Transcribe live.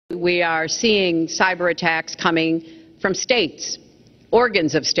We are seeing cyber attacks coming from states,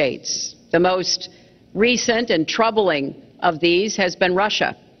 organs of states. The most recent and troubling of these has been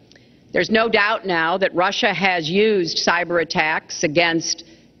Russia. There's no doubt now that Russia has used cyber attacks against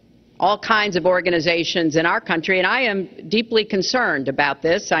all kinds of organizations in our country, and I am deeply concerned about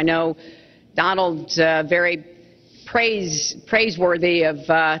this. I know Donald's very praiseworthy of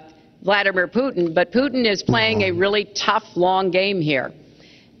Vladimir Putin, but Putin is playing a really tough, long game here.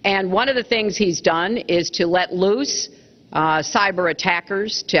 And one of the things he's done is to let loose cyber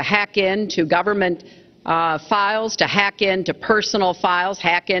attackers to hack into government files, to hack into personal files,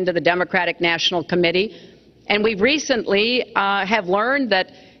 hack into the Democratic National Committee. And we recently have learned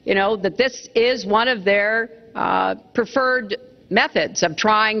that, that this is one of their preferred methods of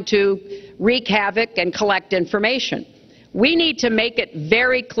trying to wreak havoc and collect information. We need to make it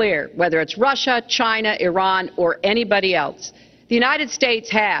very clear, whether it's Russia, China, Iran, or anybody else, the United States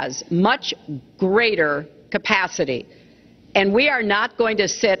has much greater capacity, and we are not going to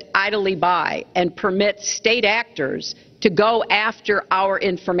sit idly by and permit state actors to go after our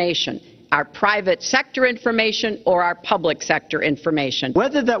information, our private sector information or our public sector information.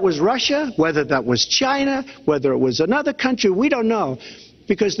 Whether that was Russia, whether that was China, whether it was another country, we don't know.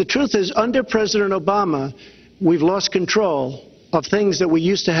 Because the truth is, under President Obama, we've lost control of things that we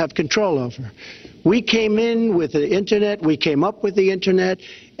used to have control over. We came in with the Internet, we came up with the Internet,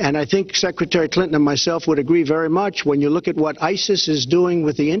 and I think Secretary Clinton and myself would agree very much. When you look at what ISIS is doing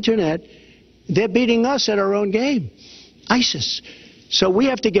with the Internet, they're beating us at our own game. ISIS. So we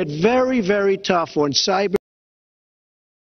have to get very, very tough on cyber.